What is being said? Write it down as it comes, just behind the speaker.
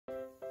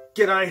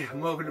G'day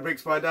and welcome to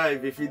Bricks by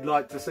Dave. If you'd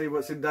like to see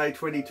what's in day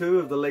 22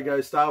 of the LEGO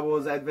Star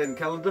Wars Advent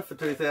Calendar for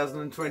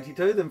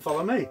 2022, then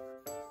follow me.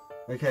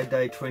 Okay,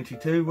 day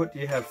 22, what do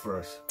you have for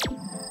us?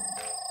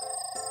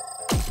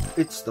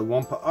 It's the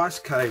Wampa Ice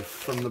Cave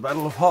from the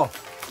Battle of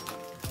Hoth.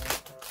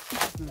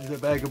 There's a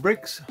bag of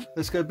bricks.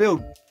 Let's go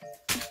build.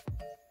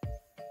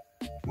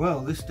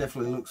 Well, this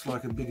definitely looks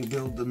like a bigger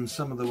build than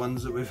some of the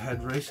ones that we've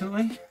had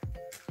recently.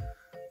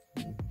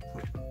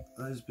 Put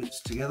those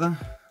bits together,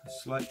 a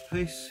slate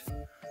piece.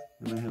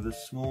 Then we have a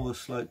smaller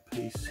slate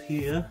piece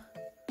here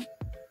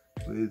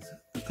with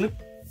a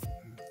clip.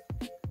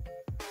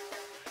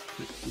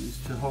 Clip is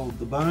to hold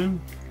the bone.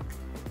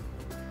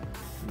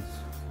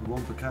 The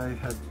Wampa Cave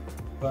had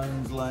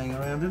bones laying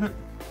around in it.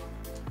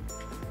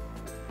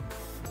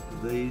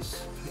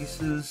 These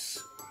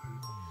pieces.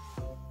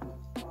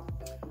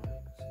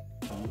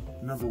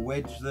 Another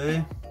wedge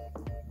there.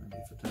 Maybe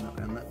if I turn it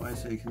around that way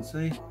so you can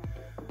see.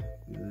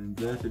 With an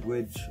inverted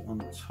wedge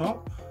on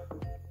top.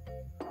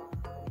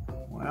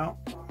 Wow.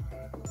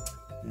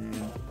 And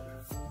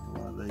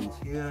one of these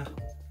here.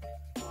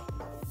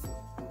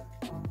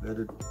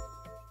 Inverted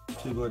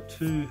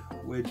 2x2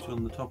 wedge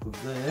on the top of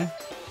there.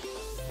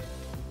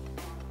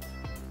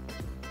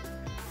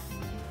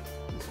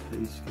 This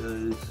piece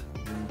goes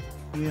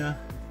in here.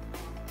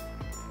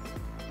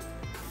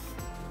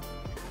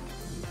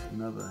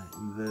 Another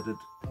inverted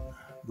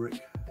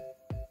brick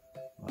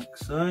like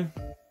so.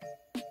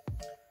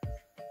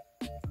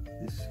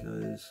 This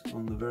goes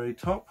on the very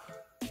top.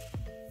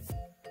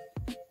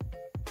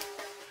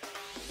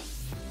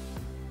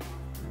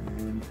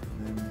 And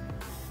then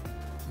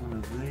one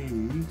of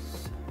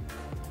these,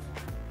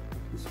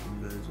 this one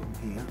goes on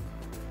here.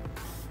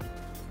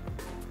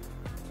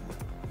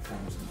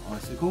 Forms some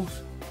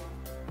icicles.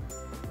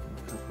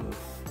 A couple of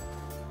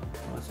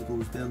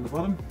icicles down the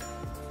bottom.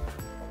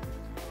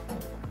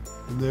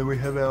 And there we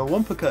have our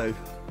Wampa Cave.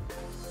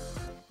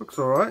 Looks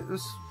alright.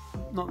 It's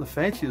not the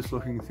fanciest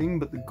looking thing,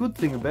 but the good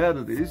thing about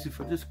it is,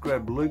 if I just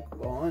grab Luke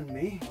behind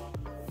me,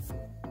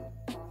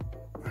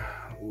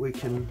 we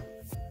can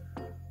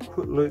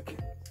put Luke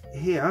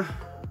here,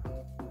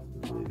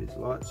 leave his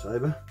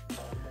lightsaber,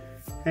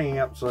 hanging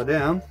upside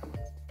down,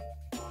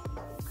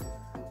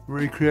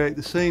 recreate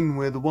the scene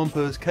where the Wampa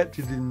is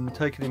captured and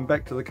taken him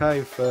back to the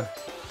cave for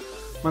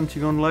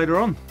munching on later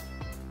on.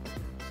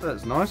 So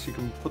that's nice, you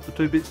can put the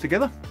two bits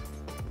together.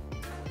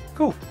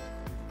 Cool.